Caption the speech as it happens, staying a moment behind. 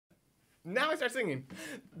Now I start singing.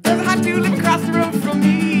 There's a hot dude living across the road from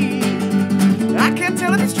me. I can't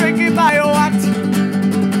tell if he's drinking by or what.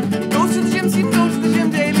 Goes to the gym, see him go to the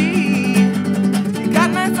gym daily. He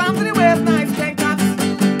got nice arms and he wears nice tank tops.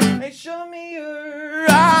 Hey, show me your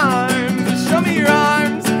arms. Show me your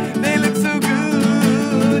arms. They look so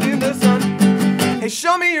good in the sun. Hey,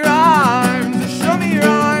 show me your arms. Show me your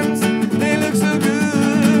arms. They look so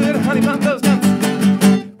good. Honey, pump those nuts.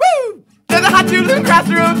 Woo! There's a hot dude living across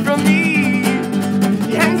the road from me.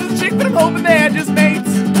 He hangs with a chick, but I'm hoping they're just mates.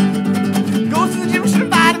 Goes to the gym, should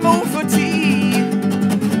invite him over for tea.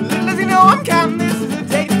 Little does he know I'm counting this as a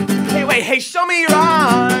date. Hey, wait, hey, show me your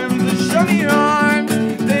arms. Show me your arms.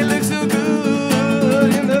 They look so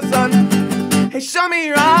good in the sun. Hey, show me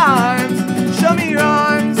your arms. Show me your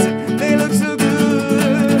arms. They look so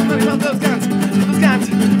good. Honey, pump those guns. Those guns.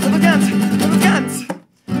 Those guns. Those guns.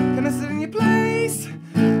 Can I sit in your place?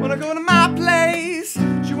 Wanna go to my place?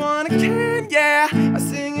 Do you want a can? Yeah, I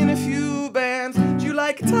sing in a few bands. Do you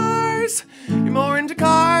like guitars? You're more into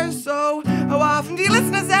cars. So how often do you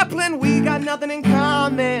listen to Zeppelin? We got nothing in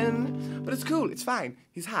common. But it's cool, it's fine.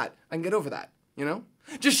 He's hot. I can get over that, you know?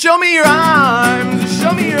 Just show me your arms.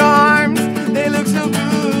 Show me your arms. They look so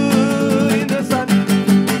good in the sun.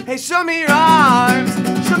 Hey, show me your arms.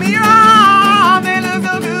 Show me your arms. They look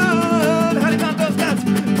so good. Honey bun, those guns.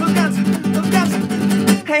 Those guns. Those guns.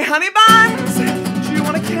 Hey, honey buns. Do you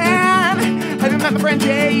want a can? Have you met my friend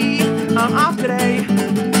Jay? I'm off today.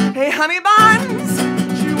 Hey, honey buns.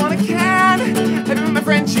 Do you want a can? Have you met my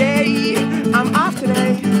friend Jay? I'm off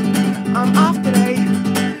today. I'm off today.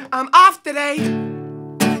 I'm off today.